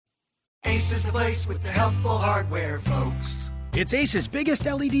Ace is the place with the helpful hardware, folks. It's Ace's biggest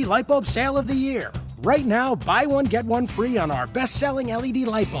LED light bulb sale of the year. Right now, buy one, get one free on our best-selling LED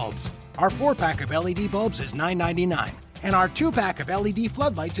light bulbs. Our 4-pack of LED bulbs is $9.99, and our 2-pack of LED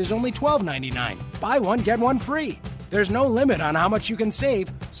floodlights is only $12.99. Buy one, get one free. There's no limit on how much you can save,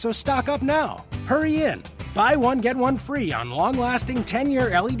 so stock up now. Hurry in. Buy one, get one free on long-lasting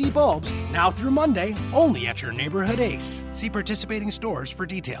 10-year LED bulbs, now through Monday, only at your neighborhood Ace. See participating stores for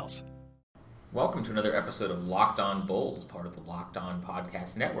details. Welcome to another episode of Locked On Bulls, part of the Locked On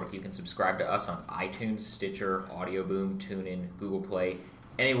Podcast Network. You can subscribe to us on iTunes, Stitcher, Audio Boom, TuneIn, Google Play,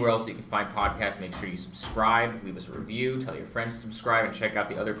 anywhere else that you can find podcasts. Make sure you subscribe, leave us a review, tell your friends to subscribe, and check out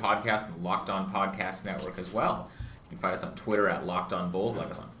the other podcasts in the Locked On Podcast Network as well. You can find us on Twitter at Locked On Bulls, like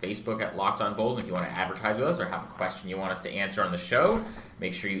us on Facebook at Locked On Bulls. And if you want to advertise with us or have a question you want us to answer on the show,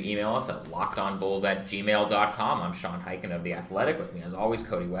 make sure you email us at lockedonbulls@gmail.com. I'm Sean Highkin of The Athletic. With me, as always,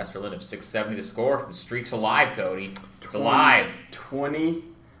 Cody Westerlund of 670 The Score. The streak's alive, Cody. It's alive. 20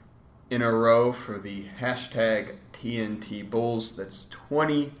 in a row for the hashtag TNT Bulls. That's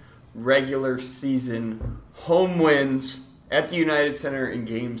 20 regular season home wins at the United Center in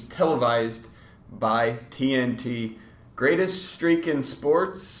games televised by TNT. Greatest streak in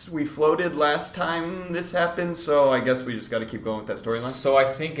sports. We floated last time this happened, so I guess we just got to keep going with that storyline. So I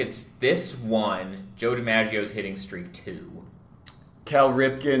think it's this one, Joe DiMaggio's hitting streak 2. Cal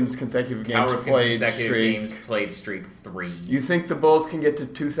Ripken's consecutive games played streak 3. You think the Bulls can get to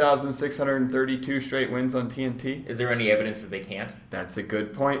 2,632 straight wins on TNT? Is there any evidence that they can't? That's a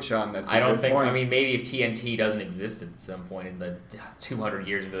good point, Sean. I mean, maybe if TNT doesn't exist at some point in the 200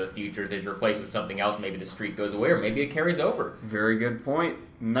 years into the future, if it's replaced with something else, maybe the streak goes away, or maybe it carries over. Very good point.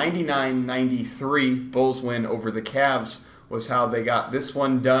 99-93 Bulls win over the Cavs was how they got this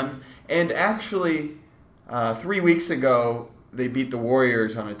one done. And actually, 3 weeks ago, they beat the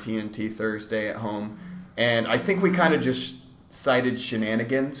Warriors on a TNT Thursday at home. And I think we kind of just cited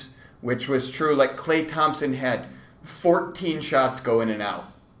shenanigans, which was true. Like, Klay Thompson had 14 shots go in and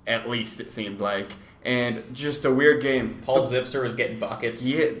out, at least it seemed like. And just a weird game. Paul Zipser was getting buckets.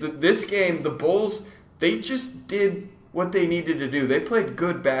 Yeah, this game, the Bulls, they just did what they needed to do. They played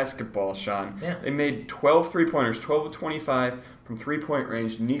good basketball, Sean. Yeah. They made 12 3-pointers, 12 of 25 from three-point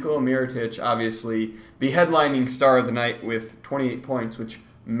range. Nikola Mirotic, obviously, the headlining star of the night with 28 points, which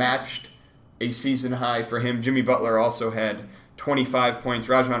matched a season high for him. Jimmy Butler also had 25 points.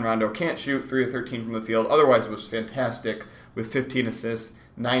 Rajon Rondo can't shoot, 3 of 13 from the field. Otherwise, it was fantastic with 15 assists,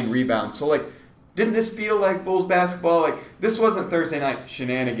 9 rebounds. So, didn't this feel like Bulls basketball? This wasn't Thursday night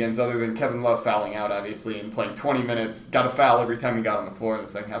shenanigans other than Kevin Love fouling out, obviously, and playing 20 minutes. Got a foul every time he got on the floor in the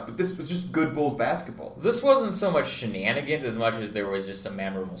second half. But this was just good Bulls basketball. This wasn't so much shenanigans as much as there was just some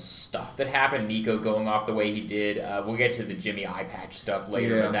memorable stuff that happened. Nico going off the way he did. We'll get to the Jimmy eye patch stuff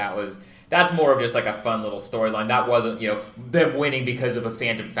later, Yeah. but that's more of just like a fun little storyline. That wasn't, them winning because of a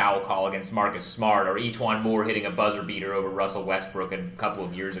phantom foul call against Marcus Smart or E'Twaun Moore hitting a buzzer beater over Russell Westbrook a couple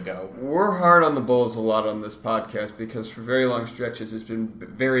of years ago. We're hard on the Bulls a lot on this podcast because for very long stretches it's been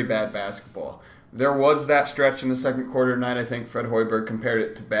very bad basketball. There was that stretch in the second quarter tonight. I think Fred Hoiberg compared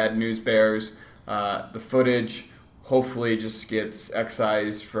it to Bad News Bears. The footage hopefully just gets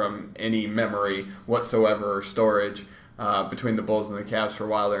excised from any memory whatsoever or storage. Between the Bulls and the Cavs for a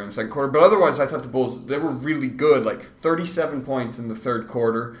while there in the second quarter. But otherwise, I thought the Bulls, they were really good. 37 points in the third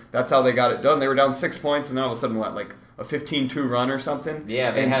quarter. That's how they got it done. They were down 6 points, and then all of a sudden, a 15-2 run or something?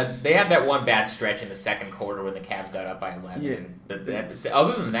 Yeah, they had that one bad stretch in the second quarter when the Cavs got up by 11. Yeah.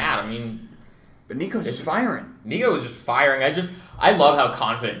 Other than that, But Nico's just firing. Nico was just firing. I love how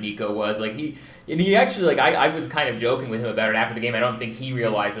confident Nico was. He actually, I was kind of joking with him about it after the game. I don't think he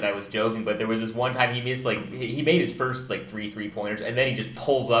realized that I was joking, but there was this one time he missed, he made his first, 3-3-pointers, and then he just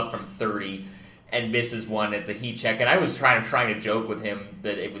pulls up from 30 and misses one. It's a heat check, and I was trying to joke with him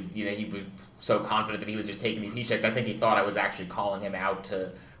that it was, he was so confident that he was just taking these heat checks. I think he thought I was actually calling him out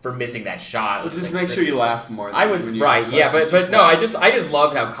for missing that shot. Well, just make sure you laugh more. I was right, yeah, but no, I just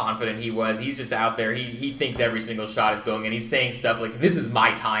loved how confident he was. He's just out there. He thinks every single shot is going in. He's saying stuff like, "This is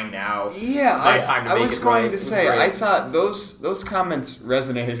my time now." Yeah, it's my time to make it right. I was going to say, I thought those comments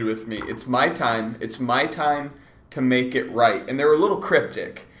resonated with me. It's my time. It's my time to make it right, and they were a little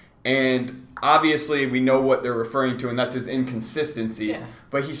cryptic. And obviously, we know what they're referring to, and that's his inconsistencies. Yeah.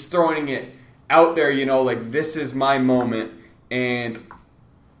 But he's throwing it out there, this is my moment. And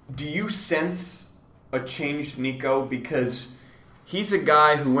do you sense a changed Nico? Because he's a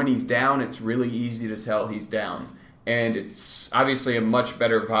guy who, when he's down, it's really easy to tell he's down. And it's obviously a much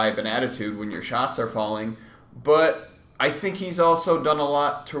better vibe and attitude when your shots are falling. But I think he's also done a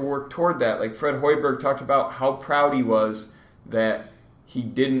lot to work toward that. Fred Hoiberg talked about how proud he was that he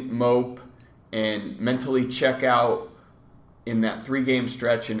didn't mope and mentally check out in that 3-game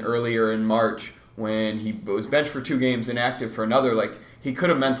stretch and earlier in March when he was benched for 2 games, inactive for another, like, he could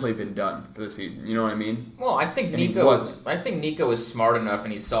have mentally been done for the season. You know what I mean? Well, I think Nico is smart enough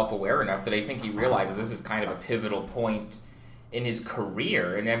and he's self-aware enough that I think he realizes this is kind of a pivotal point in his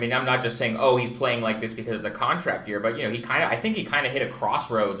career. And I mean, I'm not just saying, oh, he's playing like this because it's a contract year, but I think he kind of hit a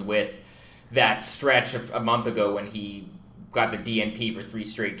crossroads with that stretch of a month ago when he got the DNP for 3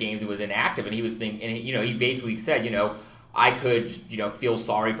 straight games and was inactive, and he was thinking, and he basically said, I could, feel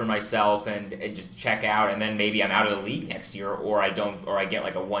sorry for myself and just check out, and then maybe I'm out of the league next year, or I get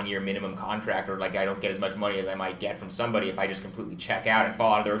like a 1-year minimum contract, or like I don't get as much money as I might get from somebody if I just completely check out and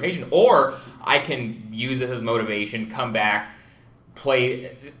fall out of the rotation, or I can use this as motivation, come back,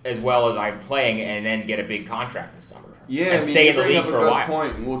 play as well as I'm playing, and then get a big contract this summer. Yeah, and stay in the league for a while.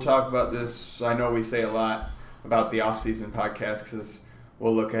 Point, and we'll talk about this. I know we say a lot about the offseason podcast because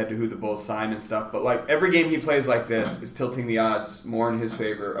we'll look ahead to who the Bulls sign and stuff. But like every game he plays like this is tilting the odds more in his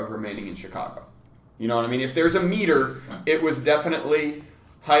favor of remaining in Chicago. You know what I mean? If there's a meter, it was definitely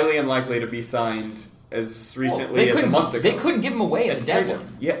highly unlikely to be signed as recently as a month ago. They couldn't give him away at the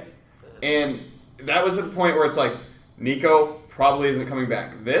deadline. Yeah. And that was at the point where it's like, Nico probably isn't coming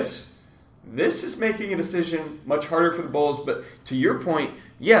back. This is making a decision much harder for the Bulls. But to your point,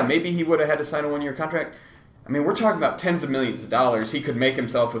 yeah, maybe he would have had to sign a 1-year contract. I mean, we're talking about tens of millions of dollars he could make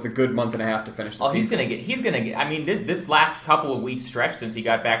himself with a good month and a half to finish the season. He's gonna get. I mean, this last couple of weeks stretch since he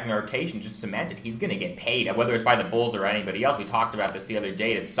got back in the rotation just cemented. He's gonna get paid, whether it's by the Bulls or anybody else. We talked about this the other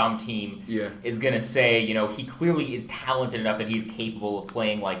day that some team is gonna say, he clearly is talented enough that he's capable of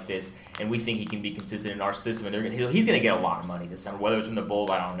playing like this, and we think he can be consistent in our system. And he's gonna get a lot of money this summer. Whether it's from the Bulls,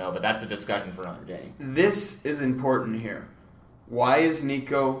 I don't know, but that's a discussion for another day. This is important here. Why is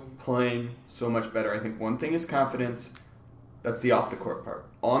Nico playing so much better? I think one thing is confidence. That's the off-the-court part.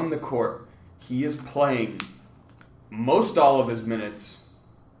 On the court, he is playing most all of his minutes,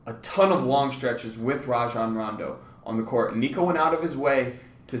 a ton of long stretches with Rajon Rondo on the court. Nico went out of his way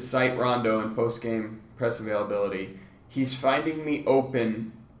to cite Rondo in post-game press availability. He's finding me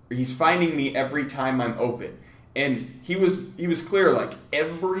open. He's finding me every time I'm open. And he was clear, like,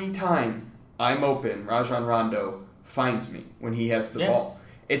 every time I'm open, Rajon Rondo finds me when he has the ball.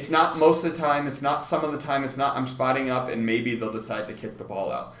 It's not most of the time, it's not some of the time, it's not I'm spotting up and maybe they'll decide to kick the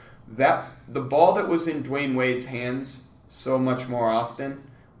ball out. The ball that was in Dwayne Wade's hands so much more often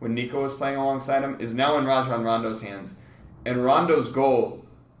when Nico was playing alongside him is now in Rajon Rondo's hands. And Rondo's goal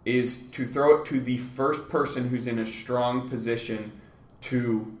is to throw it to the first person who's in a strong position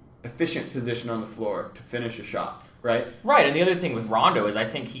efficient position on the floor to finish a shot. Right, and the other thing with Rondo is I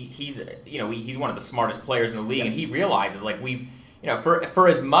think he's one of the smartest players in the league, and he realizes like we've for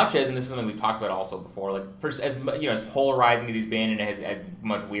as much as, and this is something we've talked about also before, like for as as polarizing as he's been and as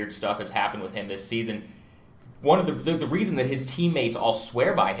much weird stuff has happened with him this season, one of the reason that his teammates all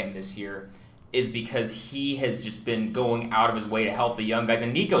swear by him this year is because he has just been going out of his way to help the young guys.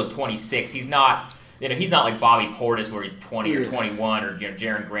 And Nico's 26; he's not. He's not like Bobby Portis where he's 20 or 21 or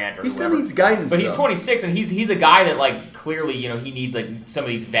Jaren Grant or whoever. He still needs guidance, but he's 26 and he's a guy that like clearly he needs like some of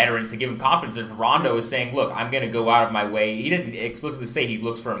these veterans to give him confidence. If Rondo is saying, "Look, I'm going to go out of my way," he doesn't explicitly say he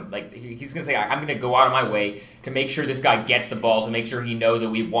looks for him. Like he's going to say, "I'm going to go out of my way to make sure this guy gets the ball, to make sure he knows that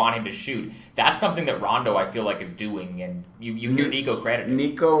we want him to shoot." That's something that Rondo I feel like is doing, and you hear Nico credited.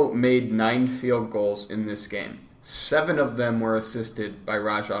 Nico made 9 field goals in this game. 7 of them were assisted by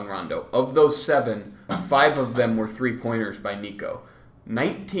Rajon Rondo. Of those 7, 5 of them were 3-pointers by Nico.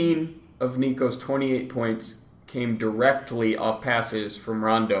 19 of Nico's 28 points came directly off passes from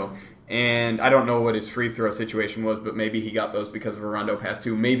Rondo. And I don't know what his free throw situation was, but maybe he got those because of a Rondo pass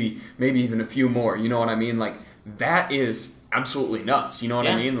too. Maybe even a few more. You know what I mean? Like, that is absolutely nuts. You know what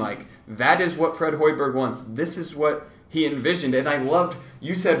I mean? Like, that is what Fred Hoiberg wants. This is what he envisioned. And I loved,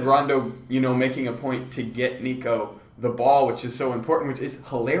 you said Rondo, making a point to get Nico the ball, which is so important, which is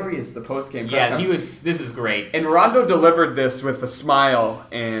hilarious, the post-game press conference. This is great. And Rondo delivered this with a smile,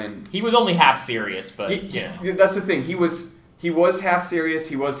 and he was only half serious, but, that's the thing. He was half serious,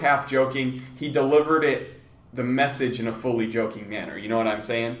 he was half joking. He delivered the message in a fully joking manner, you know what I'm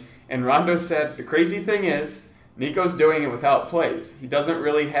saying? And Rondo said, the crazy thing is, Nico's doing it without plays. He doesn't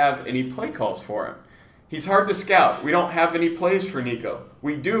really have any play calls for him. He's hard to scout. We don't have any plays for Nico.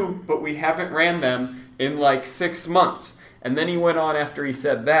 We do, but we haven't ran them in like 6 months. And then he went on after he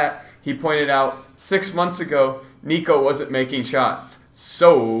said that. He pointed out 6 months ago, Nico wasn't making shots.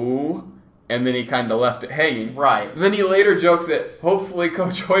 So, and then he kind of left it hanging. Right. Then he later joked that hopefully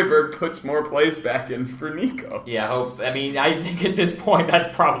Coach Hoiberg puts more plays back in for Nico. Yeah, I think at this point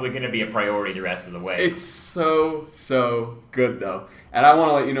that's probably going to be a priority the rest of the way. It's so good, though. And I want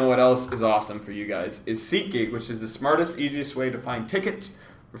to let you know what else is awesome for you guys is SeatGeek, which is the smartest, easiest way to find tickets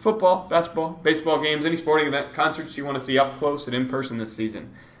for football, basketball, baseball games, any sporting event, concerts you want to see up close and in person this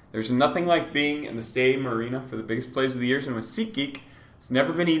season. There's nothing like being in the stadium arena for the biggest plays of the year, and with SeatGeek, it's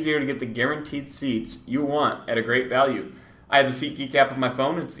never been easier to get the guaranteed seats you want at a great value. I have the SeatGeek app on my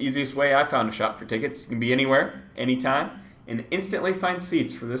phone. It's the easiest way I found to shop for tickets. You can be anywhere, anytime, and instantly find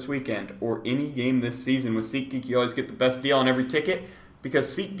seats for this weekend or any game this season. With SeatGeek, you always get the best deal on every ticket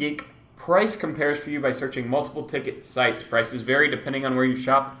because SeatGeek price compares for you by searching multiple ticket sites. Prices vary depending on where you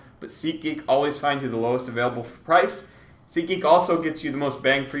shop, but SeatGeek always finds you the lowest available price. SeatGeek also gets you the most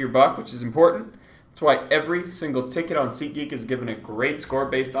bang for your buck, which is important. That's why every single ticket on SeatGeek is given a great score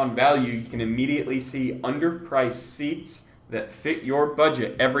based on value. You can immediately see underpriced seats that fit your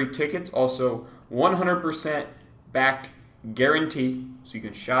budget. Every ticket's also 100% backed guarantee, so you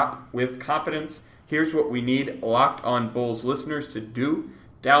can shop with confidence. Here's what we need Locked On Bulls listeners to do.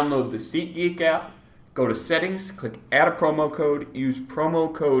 Download the SeatGeek app, go to settings, click add a promo code, use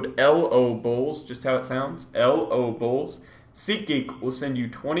promo code LOBulls, just how it sounds, LOBulls. SeatGeek will send you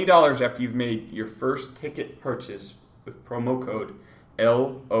 $20 after you've made your first ticket purchase with promo code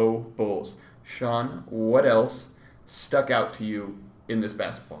LOBulls. Sean, what else stuck out to you in this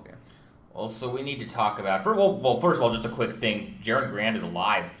basketball game? Well, so we need to talk about... first of all, just a quick thing. Jaren Grant is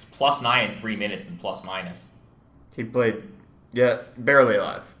alive. +9 in 3 minutes and plus-minus. He played, barely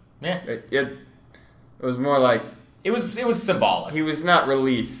alive. Yeah. It was more like... It was symbolic. He was not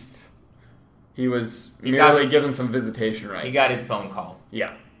released. He was merely given some visitation rights. He got his phone call.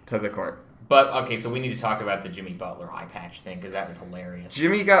 Yeah, to the court. But, okay, so we need to talk about the Jimmy Butler eye patch thing, because that was hilarious.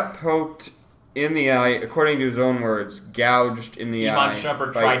 Jimmy got poked in the eye, according to his own words, gouged in the eye. Iman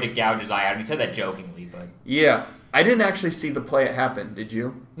Shumpert tried to gouge his eye out. He said that jokingly, but... Yeah. I didn't actually see the play it happened, did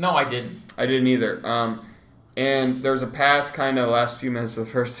you? No, I didn't. I didn't either. And there was a pass kind of last few minutes of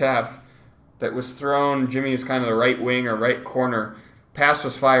the first half that was thrown. Jimmy was kind of the right wing or right corner. Pass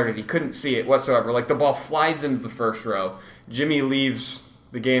was fired and he couldn't see it whatsoever. Like the ball flies into the first row. Jimmy leaves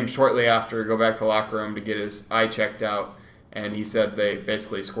the game shortly after to go back to the locker room to get his eye checked out. And he said they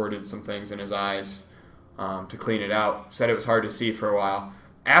basically squirted some things in his eyes to clean it out. Said it was hard to see for a while.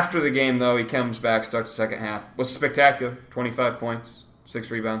 After the game, though, he comes back, starts the second half. Was spectacular. 25 points, 6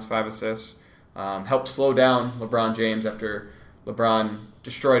 rebounds, 5 assists. Helped slow down LeBron James after LeBron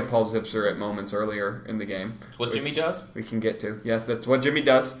destroyed Paul Zipser at moments earlier in the game. That's what Jimmy does? We can get to. Yes, that's what Jimmy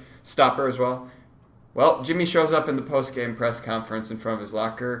does. Stopper as well. Well, Jimmy shows up in the post-game press conference in front of his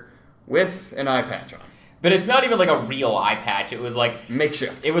locker with an eye patch on. But it's not even like a real eye patch. It was like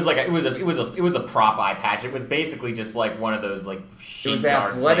makeshift. It was a prop eye patch. It was basically just like one of those like shin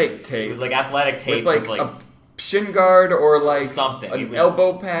guard athletic things. tape. It was like athletic tape with like a shin guard or like something. An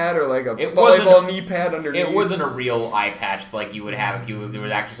elbow pad or like a volleyball knee pad underneath. It wasn't a real eye patch like you would have if there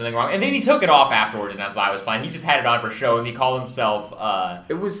was actually something wrong. And then he took it off afterwards, and his eye was fine. He just had it on for show, and he called himself.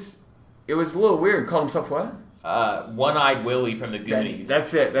 It was a little weird. Called himself what? One-Eyed Willie from the Goonies.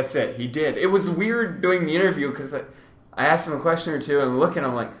 That's it. He did. It was weird doing the interview because I asked him a question or two and looking,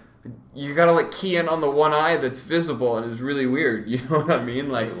 I'm like, you gotta like key in on the one eye that's visible, and it's really weird. You know what I mean?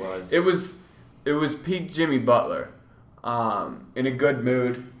 Like it was peak Jimmy Butler, in a good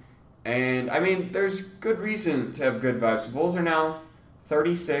mood, and I mean there's good reason to have good vibes. The Bulls are now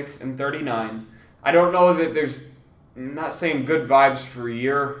 36 and 39. I don't know that I'm not saying good vibes for a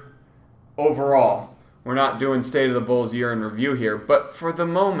year overall. We're not doing State of the Bulls year in review here, but for the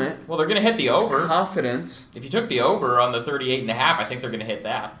moment... Well, they're going to hit the over. Confidence. If you took the over on the 38.5, I think they're going to hit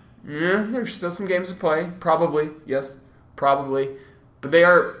that. Yeah, there's still some games to play. Probably. Yes, probably. But they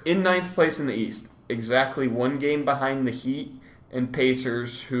are in 9th place in the East. Exactly one game behind the Heat and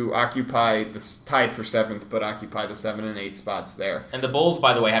Pacers, who occupy tied for 7th, but occupy the 7 and 8 spots there. And the Bulls,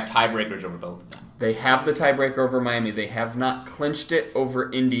 by the way, have tiebreakers over both of them. They have the tiebreaker over Miami. They have not clinched it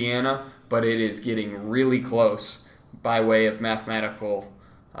over Indiana, but it is getting really close by way of mathematical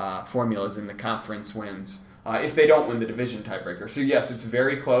formulas in the conference wins. If they don't win the division tiebreaker. So yes, it's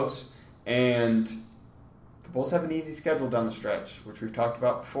very close, and the Bulls have an easy schedule down the stretch, which we've talked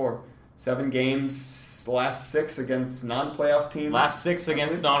about before. 7 games, last 6 against non-playoff teams. Last 6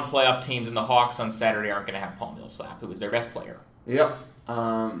 against non-playoff teams, and the Hawks on Saturday aren't going to have Paul Millsap, who is their best player. Yep.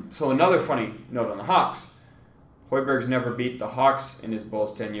 So another funny note on the Hawks. Hoiberg's never beat the Hawks in his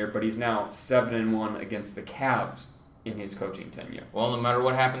Bulls tenure, but he's now 7-1 against the Cavs in his coaching tenure. Well, no matter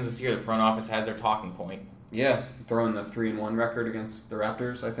what happens this year, the front office has their talking point. Yeah, throwing the 3-1 record against the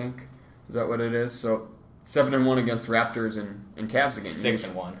Raptors, I think, Is that what it is? So 7-1 against Raptors and Cavs again.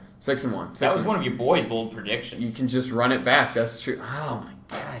 6-1. 6-1. That was one of your boys' bold predictions. You can just run it back. That's true. Oh my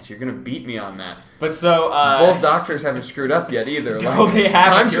gosh, you're gonna beat me on that. But so both doctors haven't screwed up yet either. No, they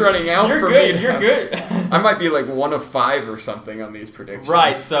haven't. Time's running out for good. me. You're good. I might be like 1 of 5 or something on these predictions.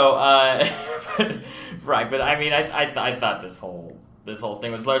 Right. So right, but I mean, I thought this whole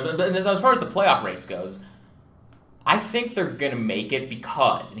thing was hilarious. But as far as the playoff race goes, I think they're gonna make it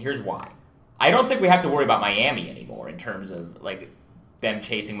because, and here's why. I don't think we have to worry about Miami anymore in terms of like them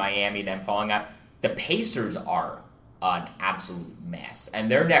chasing Miami, them falling out. The Pacers are an absolute mess. And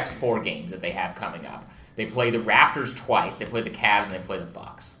their next 4 games that they have coming up, they play the Raptors twice, they play the Cavs, and they play the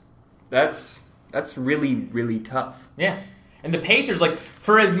Bucks. That's really, really tough. Yeah. And the Pacers, like,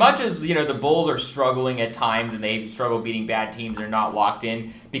 for as much as, the Bulls are struggling at times and they struggle beating bad teams, they're not locked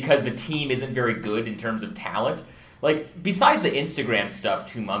in because the team isn't very good in terms of talent. Like, besides the Instagram stuff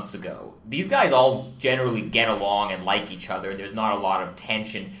 2 months ago, these guys all generally get along and like each other, and there's not a lot of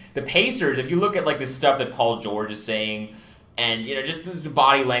tension. The Pacers, if you look at, like, the stuff that Paul George is saying, and, just the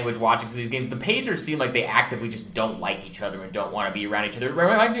body language watching some of these games, the Pacers seem like they actively just don't like each other and don't want to be around each other. It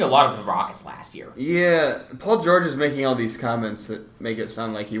reminds me a lot of the Rockets last year. Yeah, Paul George is making all these comments that make it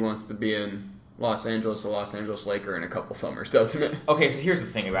sound like he wants to be in Los Angeles, a Los Angeles Laker in a couple summers, doesn't it? Okay, so here's the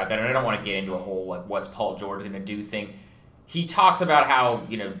thing about that, and I don't want to get into a whole, like, what's Paul George going to do thing. He talks about how,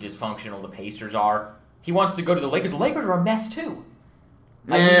 dysfunctional the Pacers are. He wants to go to the Lakers. The Lakers are a mess, too.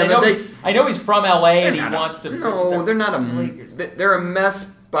 I know he's from L.A. and he wants to... No, they're not a... Lakers. They're a mess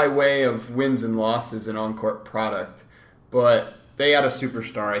by way of wins and losses and on-court product, but they had a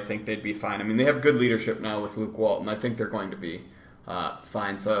superstar. I think they'd be fine. I mean, they have good leadership now with Luke Walton. I think they're going to be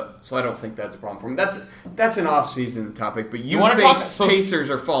fine. So I don't think that's a problem for them. That's an off-season topic, but you want to talk? So Pacers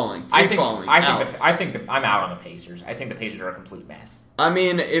are falling. I think I'm out on the Pacers. I think the Pacers are a complete mess. I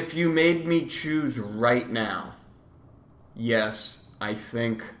mean, if you made me choose right now, yes, I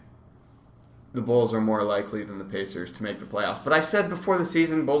think the Bulls are more likely than the Pacers to make the playoffs. But I said before the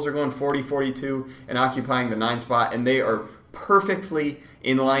season, Bulls are going 40-42 and occupying the 9th spot, and they are perfectly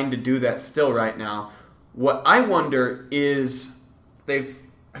in line to do that still right now. What I wonder is they're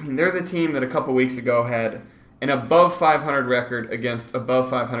the team that a couple weeks ago had an above 500 record against above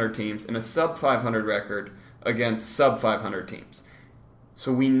 500 teams and a sub 500 record against sub 500 teams.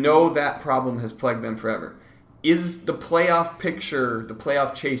 So we know that problem has plagued them forever. Is the playoff picture, the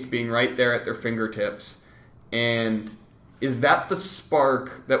playoff chase being right there at their fingertips, and is that the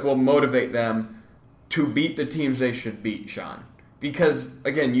spark that will motivate them to beat the teams they should beat, Sean? Because,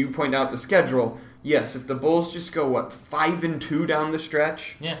 again, you point out the schedule. Yes, if the Bulls just go, 5-2 down the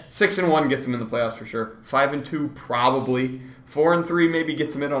stretch? Yeah. 6-1 gets them in the playoffs for sure. 5-2 probably. 4-3 maybe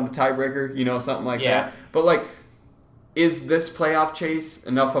gets them in on the tiebreaker, something like that. But, is this playoff chase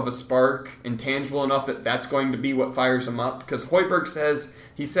enough of a spark and tangible enough that that's going to be what fires them up? Because Hoiberg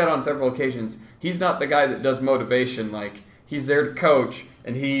he said on several occasions, he's not the guy that does motivation. He's there to coach,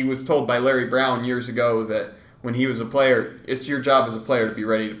 and he was told by Larry Brown years ago that when he was a player, it's your job as a player to be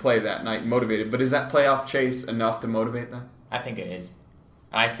ready to play that night, motivated. But is that playoff chase enough to motivate them? I think it is.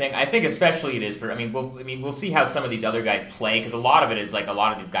 I think especially it is for. We'll see how some of these other guys play, because a lot of it is a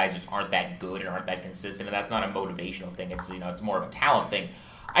lot of these guys just aren't that good and aren't that consistent, and that's not a motivational thing. It's it's more of a talent thing.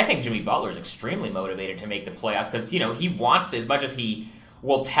 I think Jimmy Butler is extremely motivated to make the playoffs because he wants to, as much as he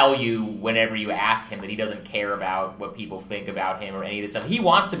will tell you whenever you ask him that he doesn't care about what people think about him or any of this stuff. He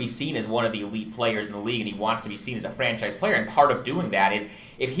wants to be seen as one of the elite players in the league, and he wants to be seen as a franchise player. And part of doing that is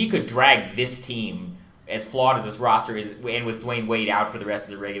if he could drag this team, as flawed as this roster is, and with Dwayne Wade out for the rest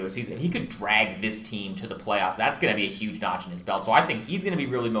of the regular season, he could drag this team to the playoffs. That's going to be a huge notch in his belt. So I think he's going to be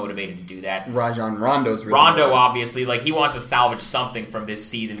really motivated to do that. Rajon Rondo's really Rondo, motivated. Obviously, he wants to salvage something from this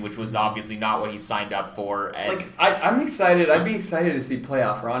season, which was obviously not what he signed up for. I'm excited. I'd be excited to see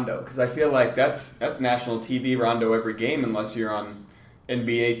playoff Rondo because I feel like that's national TV Rondo every game, unless you're on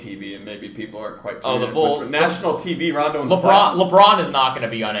NBA TV, and maybe people aren't quite. The Bulls, national TV Rondo. LeBron is not going to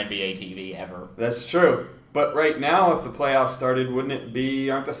be on NBA TV ever. That's true. But right now, if the playoffs started, aren't the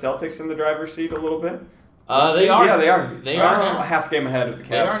Celtics in the driver's seat a little bit? They are. Yeah, they are. They are now. A half game ahead of the Cavs.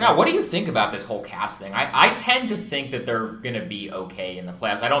 They are now. What do you think about this whole Cavs thing? I tend to think that they're going to be okay in the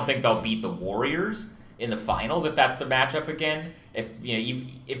playoffs. I don't think they'll beat the Warriors in the finals if that's the matchup again.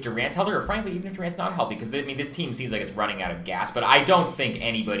 If Durant's healthy, or frankly, even if Durant's not healthy, because this team seems like it's running out of gas. But I don't think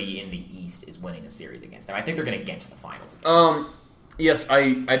anybody in the East is winning a series against them. I think they're going to get to the finals again. Yes,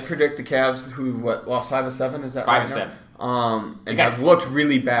 I'd predict the Cavs, who lost 5 of 7. Is that 5 right? of 7. And have looked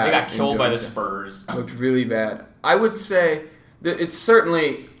really bad. They got killed by the Spurs. Looked really bad. I would say that it's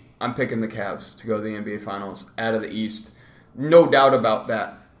certainly. I'm picking the Cavs to go to the NBA Finals out of the East. No doubt about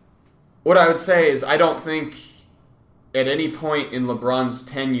that. What I would say is I don't think at any point in LeBron's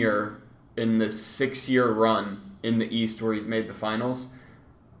tenure in this 6-year run in the East where he's made the finals,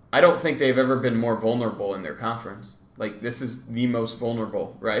 I don't think they've ever been more vulnerable in their conference. Like, this is the most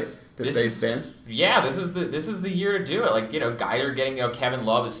vulnerable, right? They've been. Yeah, this is the year to do it. Like, guys are getting. Kevin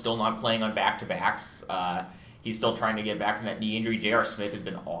Love is still not playing on back-to-backs. He's still trying to get back from that knee injury. J.R. Smith has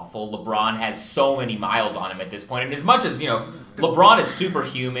been awful. LeBron has so many miles on him at this point. And as much as LeBron is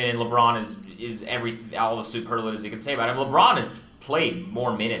superhuman and LeBron is all the superlatives you can say about him, LeBron has played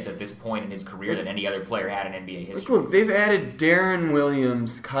more minutes at this point in his career than any other player had in NBA history. Look, they've added Darren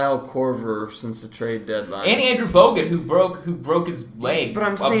Williams, Kyle Korver since the trade deadline, and Andrew Bogut, who broke his leg but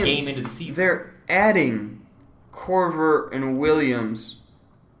I'm saying game into the season. They're adding Korver and Williams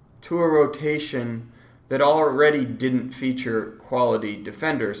to a rotation that already didn't feature quality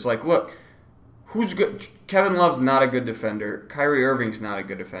defenders. Like, look, who's good? Kevin Love's not a good defender. Kyrie Irving's not a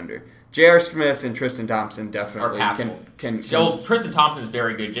good defender. J.R. Smith and Tristan Thompson definitely can. Tristan Thompson is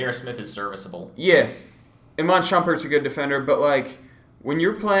very good. J.R. Smith is serviceable. Yeah. Iman Shumpert's a good defender, but like when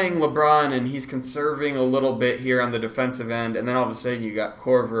you're playing LeBron and he's conserving a little bit here on the defensive end, and then all of a sudden you got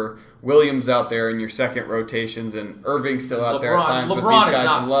Korver, Williams out there in your second rotations, and Irving's still out there at times with these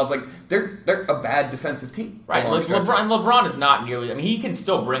guys in Love. Like they're a bad defensive team, right? LeBron is not nearly. I mean, he can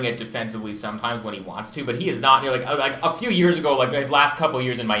still bring it defensively sometimes when he wants to, but he is not nearly like a few years ago. Like his last couple of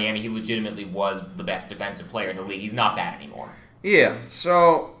years in Miami, he legitimately was the best defensive player in the league. He's not that anymore. Yeah,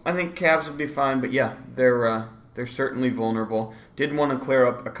 so I think Cavs will be fine, but yeah, they're certainly vulnerable. Did want to clear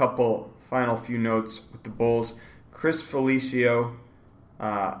up a couple final few notes with the Bulls. Chris Felicio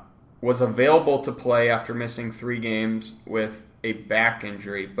was available to play after missing 3 games with a back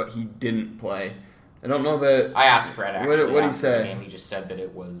injury, but he didn't play. I don't know that. I asked Fred actually. What did he say? Game. He just said that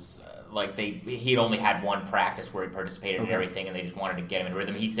it was he'd only had one practice where he participated in everything, and they just wanted to get him in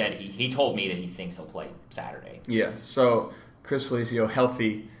rhythm. He said he told me that he thinks he'll play Saturday. Yeah. So Chris Felicio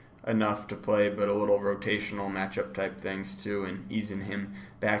healthy enough to play, but a little rotational matchup type things too, and easing him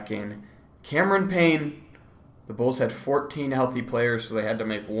back in. Cameron Payne. The Bulls had 14 healthy players, so they had to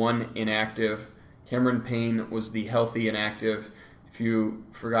make 1 inactive. Cameron Payne was the healthy inactive. If you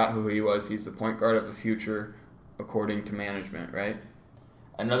forgot who he was, he's the point guard of the future, according to management, right?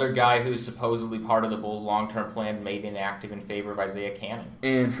 Another guy who's supposedly part of the Bulls' long-term plans made inactive in favor of Isaiah Cannon.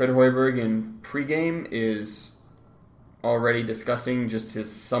 And Fred Hoiberg in pregame is already discussing just his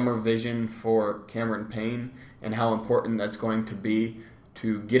summer vision for Cameron Payne and how important that's going to be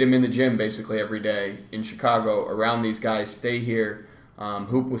to get him in the gym basically every day in Chicago, around these guys, stay here,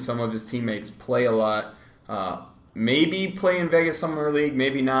 hoop with some of his teammates, play a lot, maybe play in Vegas Summer League,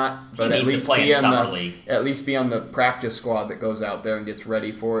 maybe not, but at least be on the practice squad that goes out there and gets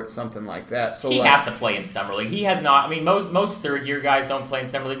ready for it, something like that. So he has to play in Summer League. He has not. I mean, most third-year guys don't play in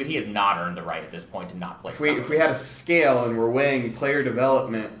Summer League, but he has not earned the right at this point to not play. If we had a scale and we're weighing player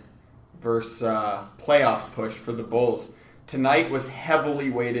development versus playoff push for the Bulls, tonight was heavily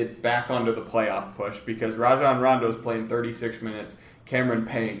weighted back onto the playoff push because Rajon Rondo's playing 36 minutes. Cameron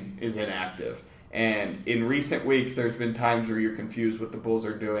Payne is inactive. And in recent weeks, there's been times where you're confused what the Bulls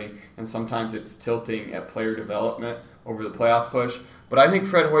are doing, and sometimes it's tilting at player development over the playoff push. But I think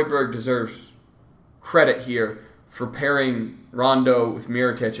Fred Hoiberg deserves credit here for pairing Rondo with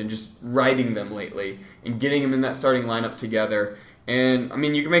Mirotic and just riding them lately and getting them in that starting lineup together. And, I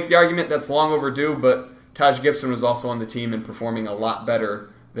mean, you can make the argument that's long overdue, but Taj Gibson was also on the team and performing a lot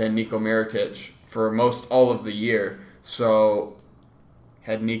better than Niko Mirotic for most all of the year. So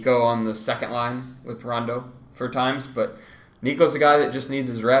had Nico on the second line with Rondo for times, but Nico's a guy that just needs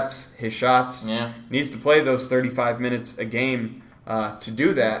his reps, his shots, needs to play those 35 minutes a game to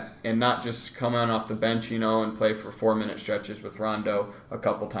do that and not just come on off the bench, and play for 4-minute stretches with Rondo a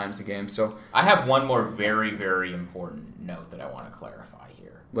couple times a game. So I have one more very, very important note that I want to clarify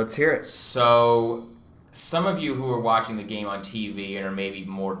here. Let's hear it. So some of you who are watching the game on TV and are maybe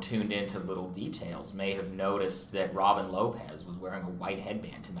more tuned into little details may have noticed that Robin Lopez was wearing a white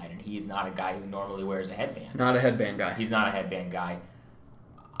headband tonight, and he's not a guy who normally wears a headband. Not a headband guy. He's not a headband guy.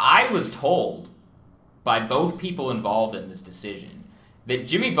 I was told by both people involved in this decision that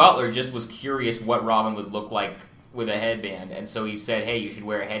Jimmy Butler just was curious what Robin would look like with a headband, and so he said, hey, you should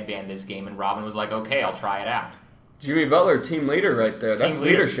wear a headband this game, and Robin was like, okay, I'll try it out. Jimmy Butler, team leader right there. That's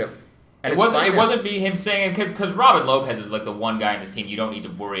leadership. It wasn't him saying, because Robin Lopez is like the one guy in this team you don't need to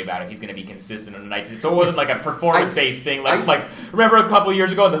worry about if he's going to be consistent on the night. So it wasn't like a performance-based thing. Like remember a couple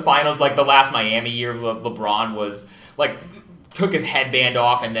years ago in the finals, like the last Miami year, LeBron was like took his headband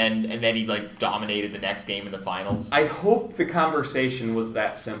off and then he like dominated the next game in the finals. I hope the conversation was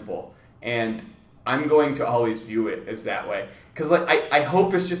that simple, and I'm going to always view it as that way. Because I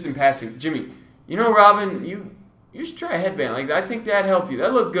hope it's just in passing. Jimmy, Robin, you should try a headband. Like, I think that'd help you.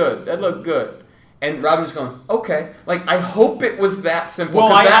 That'd look good. And Robin's going, okay. Like, I hope it was that simple. Well,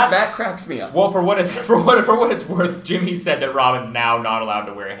 that cracks me up. Well, for what it's worth, Jimmy said that Robin's now not allowed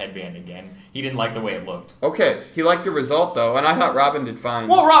to wear a headband again. He didn't like the way it looked. Okay, he liked the result though, and I thought Robin did fine.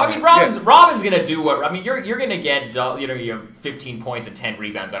 Well, Robin's gonna do what? I mean, you're gonna get you have 15 points and 10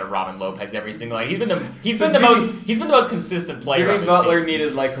 rebounds out of Robin Lopez every single night. He's been the most consistent player. Jimmy Butler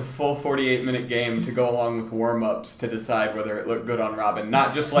needed like a full 48-minute game to go along with warm-ups to decide whether it looked good on Robin,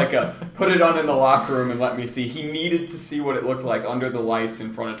 not just like a put it on in the locker room and let me see. He needed to see what it looked like under the lights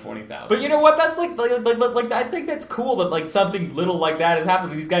in front of 20,000. But you know what? That's like I think that's cool that like something little like that has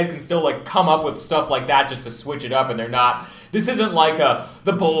happened. These guys can still like come up with stuff like that just to switch it up, and they're not. This isn't like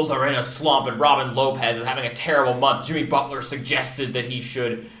the Bulls are in a slump and Robin Lopez is having a terrible month. Jimmy Butler suggested that he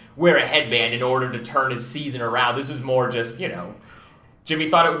should wear a headband in order to turn his season around. This is more just, Jimmy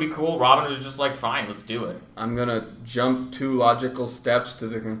thought it would be cool. Robin was just like, fine, let's do it. I'm going to jump 2 logical steps to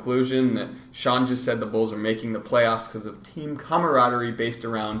the conclusion that Sean just said the Bulls are making the playoffs because of team camaraderie based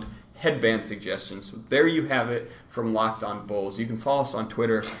around headband suggestions. So there you have it from Locked On Bulls. You can follow us on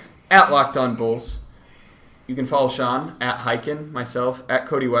Twitter at Locked On Bulls. You can follow Sean at Highkin, myself at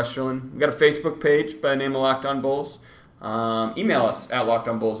Cody Westerlund. We've got a Facebook page by the name of Locked On Bulls. Email us at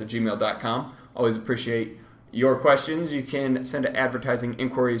lockedonbulls@gmail.com. Always appreciate your questions. You can send advertising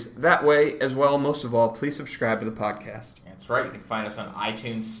inquiries that way as well. Most of all, please subscribe to the podcast. That's right. You can find us on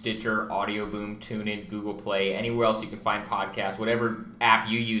iTunes, Stitcher, Audio Boom, TuneIn, Google Play, anywhere else you can find podcasts. Whatever app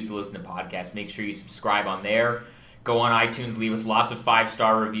you use to listen to podcasts, make sure you subscribe on there. Go on iTunes, leave us lots of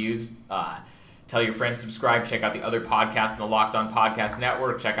 5-star reviews. Tell your friends to subscribe. Check out the other podcasts in the Locked On Podcast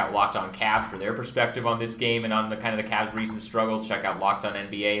Network. Check out Locked On Cavs for their perspective on this game and on the kind of the Cavs' recent struggles. Check out Locked On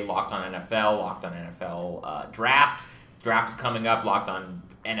NBA, Locked On NFL, Locked On NFL Draft. Draft is coming up. Locked On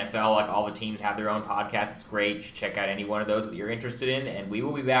NFL, like all the teams have their own podcast. It's great. You should check out any one of those that you're interested in. And we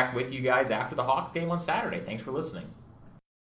will be back with you guys after the Hawks game on Saturday. Thanks for listening.